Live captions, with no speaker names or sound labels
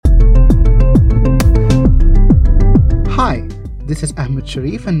This is Ahmed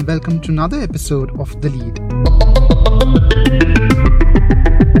Sharif and welcome to another episode of The Lead.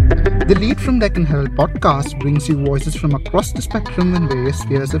 The Lead from Deccan Herald podcast brings you voices from across the spectrum in various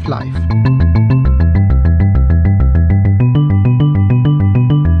spheres of life.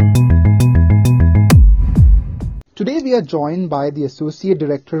 Today we are joined by the Associate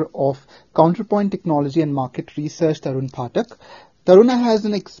Director of Counterpoint Technology and Market Research, Tarun Phatak. Tarun has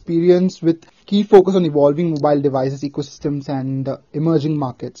an experience with key focus on evolving mobile devices ecosystems and emerging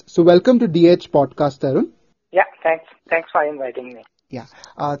markets. So welcome to DH Podcast, Tarun. Yeah, thanks. Thanks for inviting me. Yeah.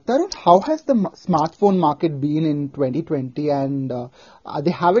 Tarun, how has the smartphone market been in 2020 and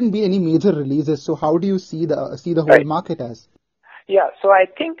there haven't been any major releases. So how do you see the whole market as? Yeah, so I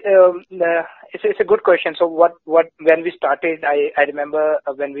think it's a good question. So when we started, I remember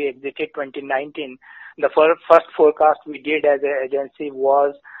when we exited 2019, the first forecast we did as an agency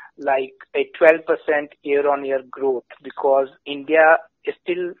was like a 12% year-on-year growth, because India is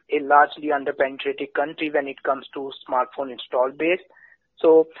still a largely underpenetrated country when it comes to smartphone install base.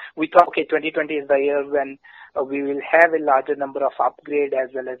 So we thought, okay, 2020 is the year when we will have a larger number of upgrade as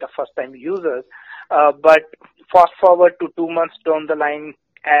well as the first-time users. But fast forward to 2 months down the line,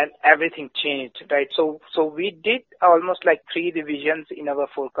 and everything changed, right? So we did almost like 3 revisions in our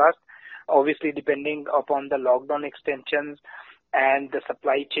forecast, obviously depending upon the lockdown extensions and the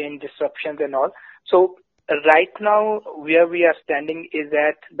supply chain disruptions and all. So right now, where we are standing is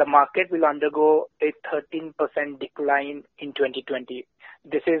that the market will undergo a 13% decline in 2020.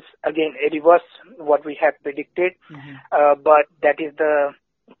 This is, again, a reverse what we had predicted, but that is the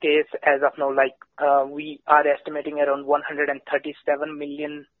case as of now. Like we are estimating around 137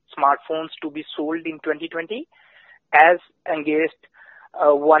 million smartphones to be sold in 2020, as against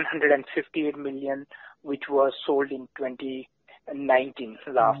 158 million which was sold in 2019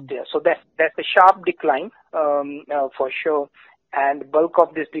 last year. So that's a sharp decline for sure. And bulk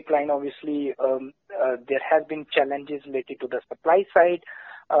of this decline, obviously, there has been challenges related to the supply side,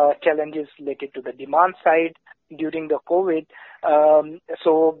 challenges related to the demand side during the COVID.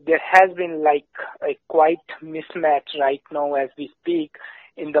 So there has been like a quite mismatch right now as we speak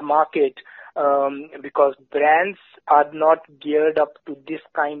in the market, because brands are not geared up to this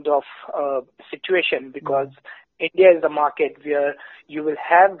kind of situation, because India is a market where you will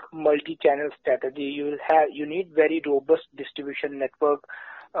have multi-channel strategy. You need very robust distribution network.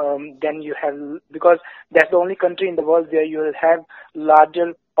 Then you have, because that's the only country in the world where you will have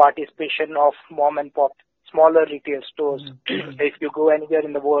larger participation of mom and pop, smaller retail stores. If you go anywhere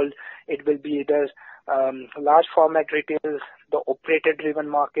in the world, it will be either large format retailers, the operator-driven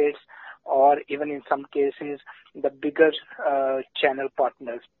markets, or even in some cases, the bigger channel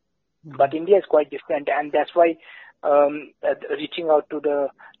partners. But India is quite different, and that's why reaching out to the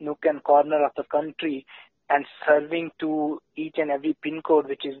nook and corner of the country and serving to each and every pin code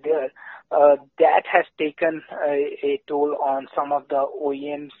which is there, that has taken a toll on some of the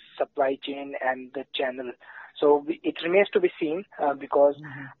OEM supply chain and the channel. So it remains to be seen, because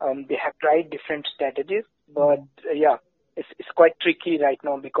they have tried different strategies, but it's quite tricky right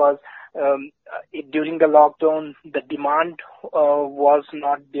now, because during the lockdown, the demand was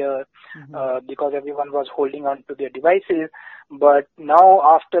not there, because everyone was holding on to their devices. But now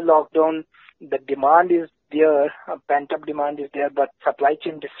after lockdown, the demand is there, pent-up demand is there, but supply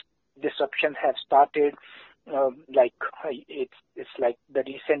chain disruptions have started. Like it's like the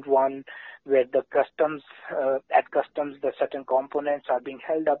recent one where the customs the certain components are being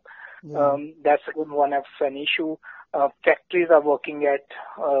held up. That's one of an issue. Factories are working at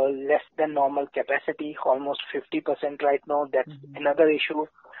less than normal capacity, almost 50% right now. That's another issue.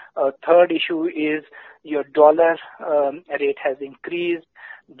 Third issue is your dollar rate has increased.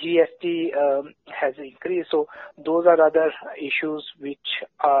 GST has increased. So those are other issues which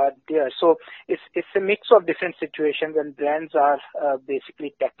are there. So it's a mix of different situations, and brands are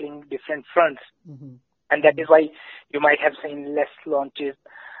basically tackling different fronts. And that is why you might have seen less launches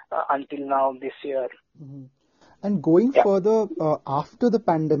until now this year. And going further, after the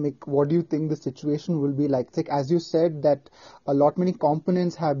pandemic, what do you think the situation will be like? Like, as you said, that many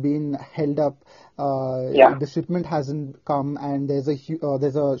components have been held up, the shipment hasn't come, and there's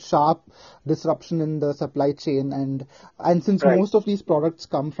a sharp disruption in the supply chain, and since most of these products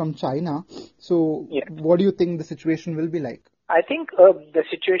come from China, so what do you think the situation will be like? I think the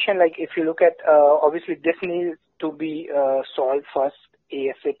situation, like if you look at, obviously this needs to be solved first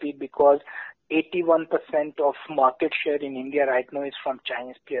ASAP, because 81% of market share in India right now is from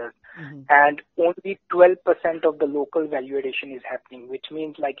Chinese players, and only 12% of the local value addition is happening, which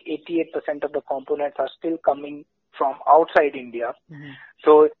means like 88% of the components are still coming from outside India.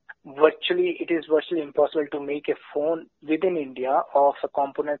 So actually it is virtually impossible to make a phone within India of the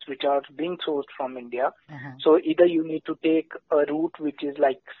components which are being sourced from India. So either you need to take a route which is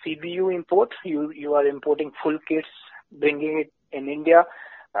like CBU import, you are importing full kits, bringing it in India.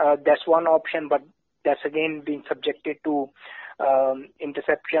 That's one option, but that's again being subjected to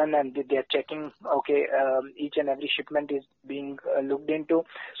interception, and they're checking, each and every shipment is being looked into.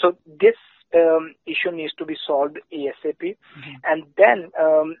 So this issue needs to be solved ASAP. And then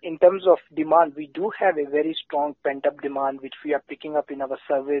in terms of demand, we do have a very strong pent-up demand, which we are picking up in our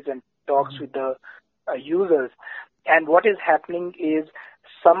surveys and talks with the users. And what is happening is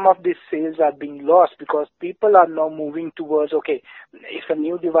some of these sales are being lost because people are now moving towards, if a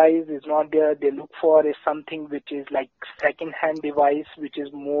new device is not there, they look for something which is like second-hand device, which is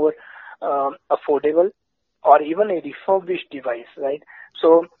more affordable, or even a refurbished device, right?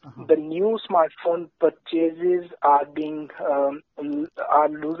 So the new smartphone purchases are being are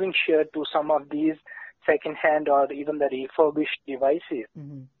losing share to some of these second-hand or even the refurbished devices.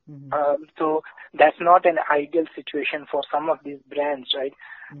 So that's not an ideal situation for some of these brands, right?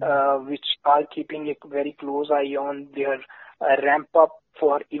 Which are keeping a very close eye on their ramp up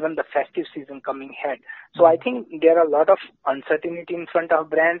for even the festive season coming ahead. So I think there are a lot of uncertainty in front of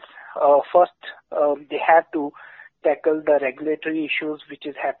brands. First, they have to tackle the regulatory issues which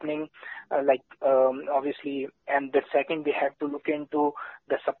is happening, obviously, and the second, they have to look into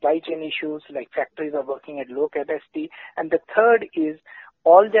the supply chain issues, like factories are working at low capacity, and the third is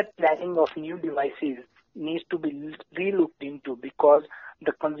all that planning of new devices needs to be re-looked into, because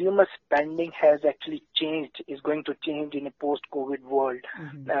the consumer spending has actually changed, is going to change in a post-COVID world.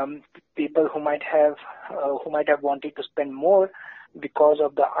 People who might have wanted to spend more because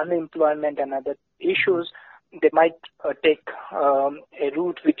of the unemployment and other issues, they might take a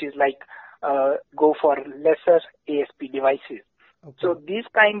route which is like go for lesser ASP devices. So these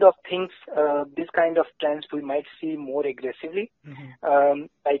kind of things, these kind of trends we might see more aggressively.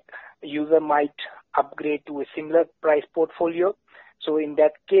 Like user might upgrade to a similar price portfolio. So in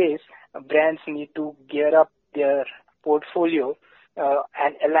that case, brands need to gear up their portfolio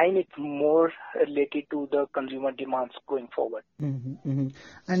and align it more related to the consumer demands going forward. And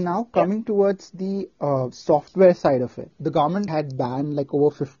now coming towards the software side of it, the government had banned like over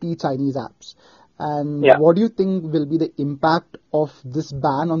 50 Chinese apps. And what do you think will be the impact of this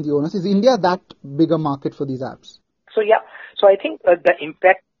ban on the owners? Is India that big a market for these apps? So I think the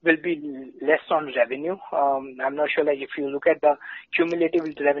impact will be less on revenue. I'm not sure, if you look at the cumulative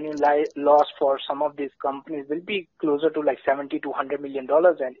revenue loss for some of these companies will be closer to like $70 to $100 million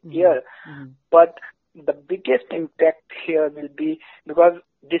a year. But the biggest impact here will be because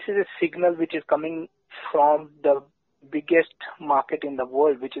this is a signal which is coming from the biggest market in the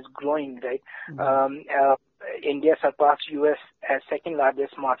world, which is growing, right? India surpassed US as second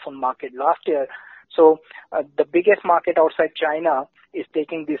largest smartphone market last year. So the biggest market outside China is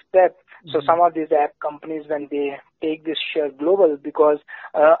taking this step. So some of these app companies, when they take this share global, because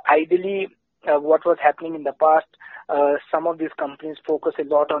ideally what was happening in the past, some of these companies focus a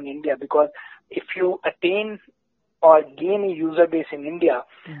lot on India, because if you attain or gain a user base in India,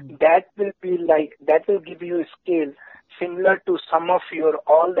 that will give you a scale similar to some of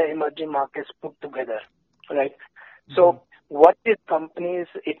all the emerging markets put together, right? So what these companies,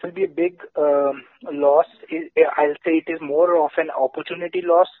 it will be a big loss. I'll say it is more of an opportunity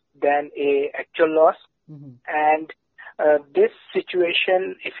loss than a actual loss. And this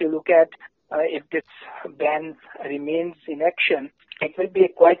situation, if you look at if this ban remains in action, it will be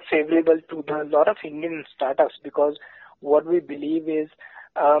quite favorable to a lot of Indian startups, because what we believe is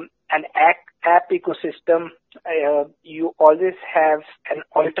an app ecosystem, you always have an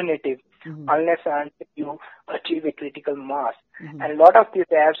alternative unless until you achieve a critical mass. And a lot of these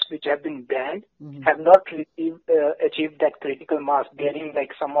apps which have been banned have not achieved that critical mass, bearing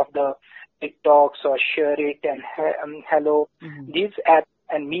like some of the TikToks or Share It and Hello, these apps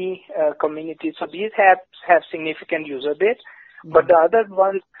and Me communities. So these apps have significant user base, but the other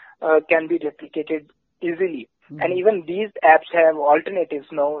ones can be replicated easily. And even these apps have alternatives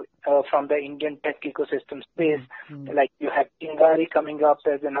now from the Indian tech ecosystem space. Like you have Tingari coming up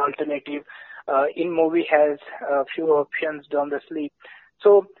as an alternative. InMovie has a few options down the sleeve.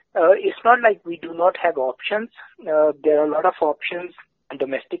 So it's not like we do not have options. There are a lot of options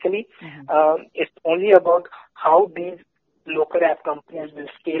domestically. It's only about how these local app companies will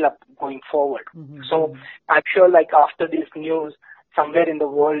scale up going forward. So I'm sure like after this news, somewhere in the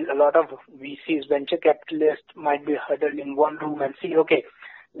world, a lot of VCs, venture capitalists might be huddled in one room and see,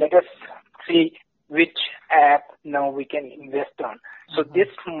 let us see which app now we can invest on. So this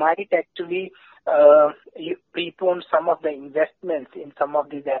might actually you prepone some of the investments in some of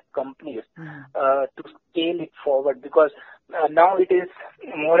these app companies to scale it forward, because now it is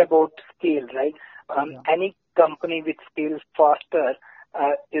more about scale, right? Any company which scales faster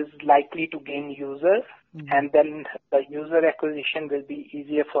is likely to gain users, and then the user acquisition will be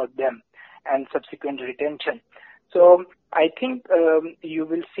easier for them and subsequent retention. So I think you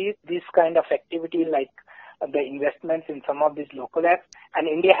will see this kind of activity, like the investments in some of these local apps. And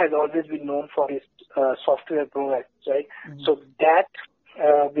India has always been known for its software prowess, right? So that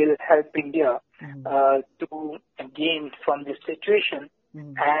will help India to gain from this situation.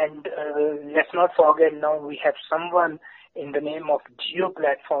 And let's not forget, now we have someone in the name of Geo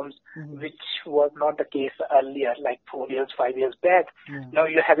Platforms, which was not the case earlier, like 4 years, 5 years back. Now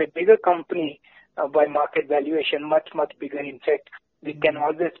you have a bigger company by market valuation, much, much bigger. In fact, we can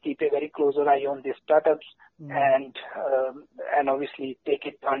always keep a very closer eye on these startups and obviously take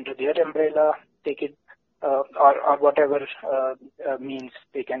it under their umbrella, take it or whatever means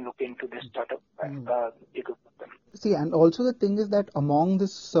they can look into this startup ecosystem. See, and also the thing is that among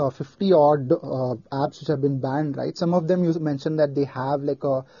this 50 odd apps which have been banned, right, some of them you mentioned that they have like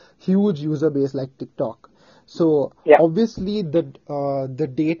a huge user base like TikTok. So obviously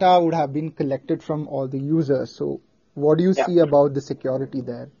the data would have been collected from all the users. So what do you see about the security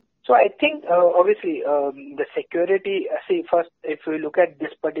there? So I think obviously the security, first if we look at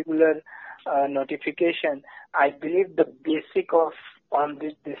this particular notification, I believe the basic of on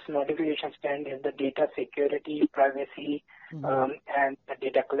this notification stand is the data security, privacy, and the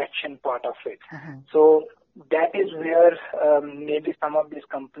data collection part of it. So that is where maybe some of these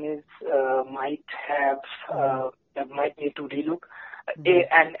companies might need to relook.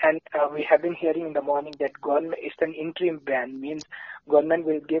 And we have been hearing in the morning that government, it's an interim ban, means government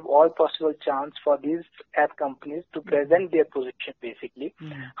will give all possible chance for these app companies to present their position, basically,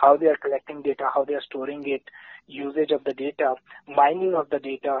 how they are collecting data, how they are storing it, usage of the data, mining of the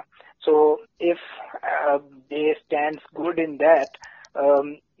data. So if they stand good in that,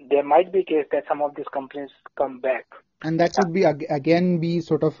 there might be a case that some of these companies come back. And that would be again be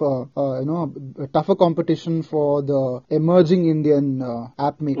sort of a tougher competition for the emerging Indian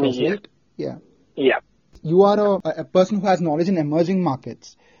app makers, right? Yeah. You are a person who has knowledge in emerging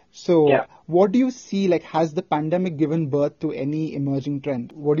markets. So what do you see, like, has the pandemic given birth to any emerging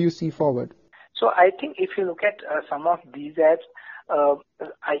trend? What do you see forward? So I think if you look at some of these apps,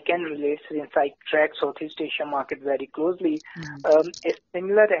 I can relate, since I track Southeast Asia market very closely. A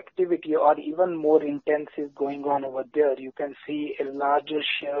similar activity or even more intense is going on over there. You can see a larger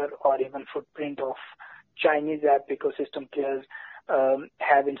share or even footprint of Chinese app ecosystem players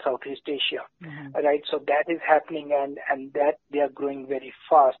have in Southeast Asia, right? So that is happening, and that they are growing very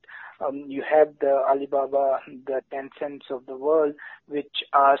fast. You have the Alibaba, the Tencents of the world, which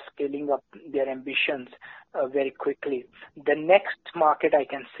are scaling up their ambitions very quickly. The next market I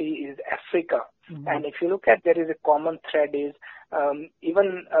can see is Africa. And if you look at, there is a common thread is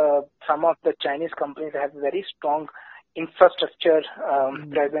even some of the Chinese companies have very strong infrastructure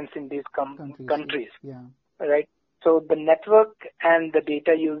presence in these countries, right? So the network and the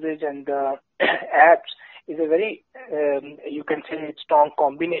data usage and the apps is a very, you can say, strong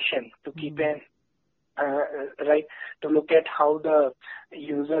combination to keep in, right, to look at how the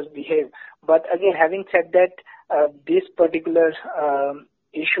users behave. But again, having said that, this particular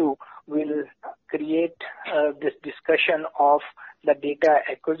issue will create this discussion of the data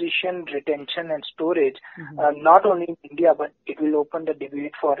acquisition, retention, and storage, not only in India, but it will open the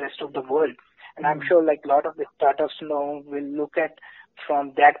debate for the rest of the world. And I'm sure like a lot of the startups now will look at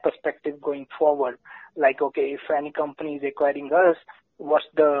from that perspective going forward. Like, okay, if any company is acquiring us, what's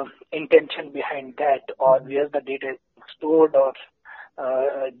the intention behind that, or where the data is stored or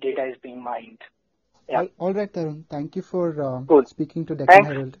data is being mined. All right, Tarun. Thank you for speaking to Deccan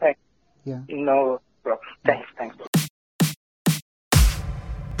Herald. No problem. Thanks.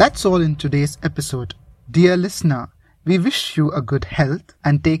 That's all in today's episode. Dear listener, we wish you a good health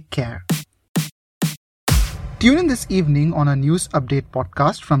and take care. Tune in this evening on our news update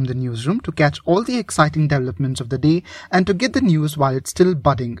podcast from the newsroom to catch all the exciting developments of the day and to get the news while it's still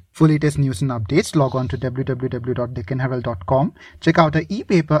budding. For latest news and updates, log on to www.deccanherald.com. Check out our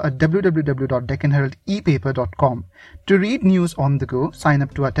e-paper at www.deccanheraldepaper.com. To read news on the go, sign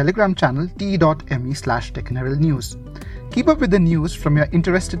up to our Telegram channel t.me/DeccanHeraldNews. Keep up with the news from your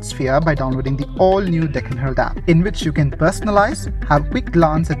interested sphere by downloading the all-new Deccan Herald app, in which you can personalize, have a quick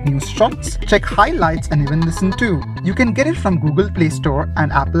glance at news shots, check highlights, and even listen to. You can get it from Google Play Store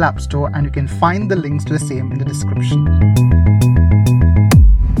and Apple App Store, and you can find the links to the same in the description.